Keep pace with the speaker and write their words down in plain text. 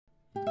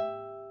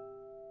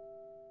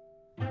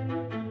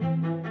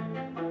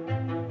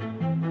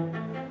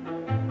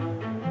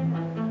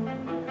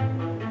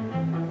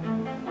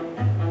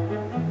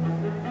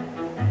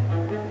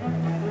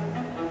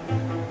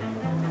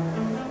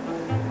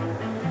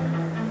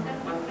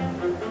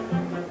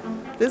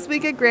This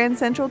week at Grand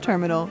Central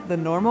Terminal, the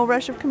normal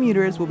rush of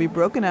commuters will be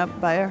broken up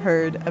by a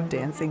herd of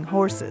dancing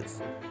horses.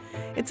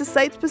 It's a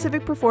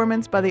site-specific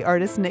performance by the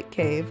artist Nick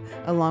Cave,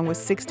 along with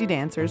 60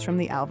 dancers from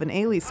the Alvin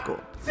Ailey School.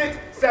 6,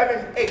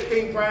 7,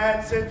 18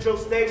 Grand Central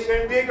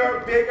Station,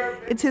 bigger, bigger.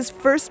 It's his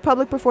first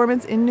public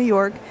performance in New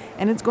York,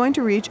 and it's going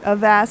to reach a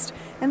vast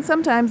and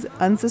sometimes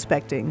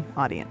unsuspecting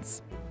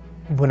audience.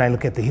 When I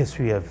look at the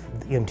history of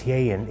the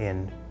MTA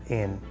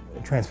and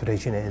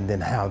transportation, and then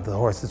how the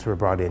horses were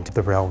brought into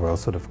the railroad,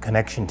 sort of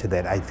connection to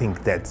that, I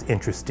think that's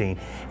interesting.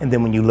 And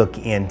then when you look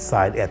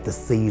inside at the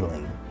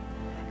ceiling,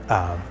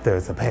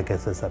 there's a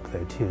Pegasus up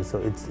there too, so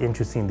it's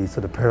interesting, these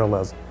sort of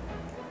parallels.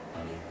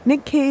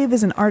 Nick Cave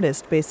is an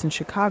artist based in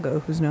Chicago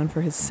who's known for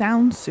his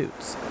sound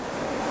suits.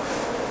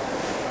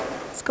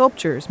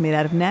 Sculptures made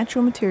out of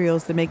natural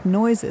materials that make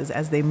noises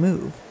as they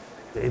move.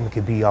 It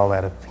could be all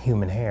out of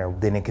human hair,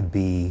 then it could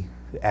be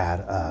out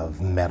of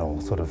metal,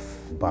 sort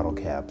of bottle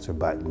caps or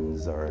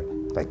buttons or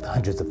like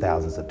hundreds of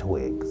thousands of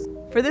twigs.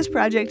 For this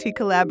project, he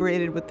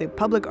collaborated with the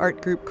public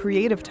art group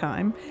Creative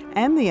Time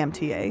and the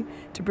MTA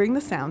to bring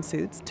the sound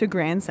suits to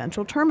Grand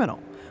Central Terminal,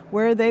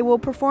 where they will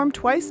perform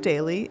twice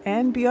daily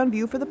and be on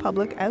view for the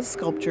public as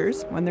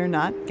sculptures when they're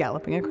not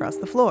galloping across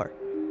the floor.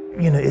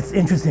 You know, it's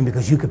interesting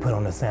because you could put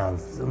on the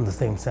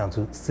same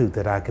sound suit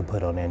that I could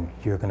put on, and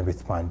you're going to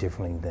respond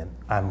differently than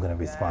I'm going to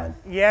respond.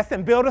 Yes,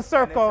 and build a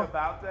circle.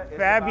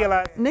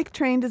 Fabulous. Nick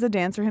trained as a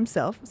dancer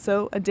himself,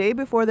 so a day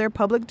before their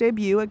public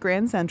debut at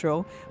Grand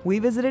Central, we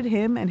visited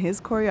him and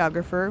his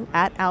choreographer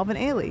at Alvin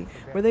Ailey,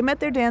 where they met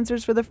their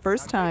dancers for the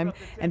first time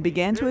and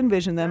began to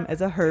envision them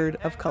as a herd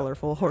of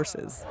colorful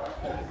horses.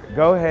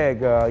 Go ahead,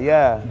 girl.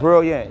 Yeah,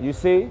 brilliant. You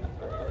see?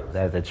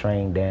 As a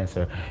trained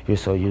dancer, you're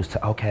so used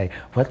to, okay,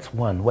 what's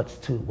one, what's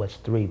two, what's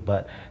three,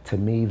 but to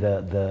me,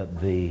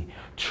 the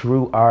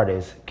true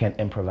artist can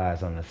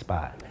improvise on the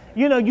spot.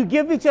 You know, you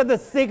give each other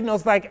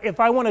signals, like if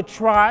I want to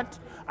trot,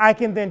 I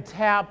can then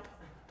tap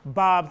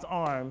Bob's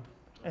arm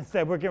and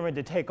say, we're getting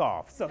ready to take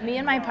off. So me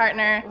and my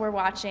partner were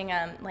watching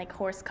like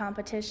horse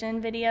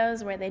competition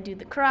videos where they do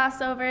the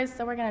crossovers,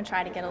 so we're gonna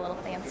try to get a little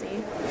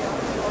fancy.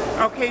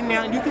 Okay,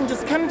 now you can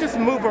just kind of just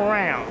move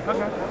around.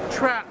 Okay.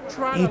 Trot.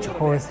 Each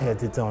horse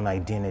has its own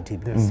identity.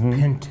 There's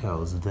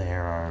pintos,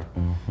 there are,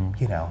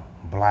 you know,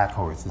 black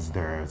horses,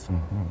 there's,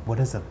 what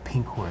is a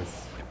pink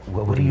horse?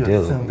 What do you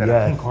do? Assume that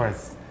a pink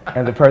horse?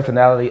 And the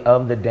personality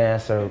of the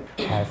dancer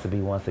has to be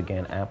once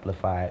again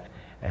amplified,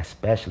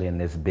 especially in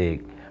this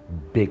big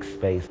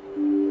space.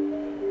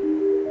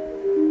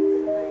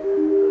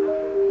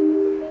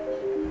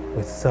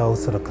 We're so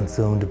sort of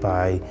consumed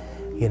by,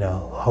 you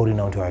know, holding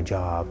on to our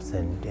jobs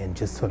and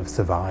just sort of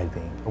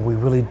surviving. We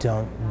really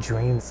don't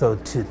dream. So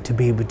to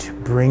be able to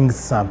bring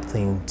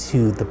something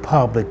to the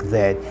public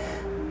that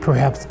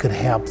perhaps could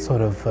help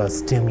sort of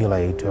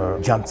stimulate or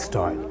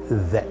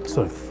jumpstart that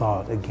sort of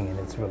thought again,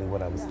 it's really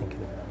what I was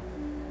thinking about.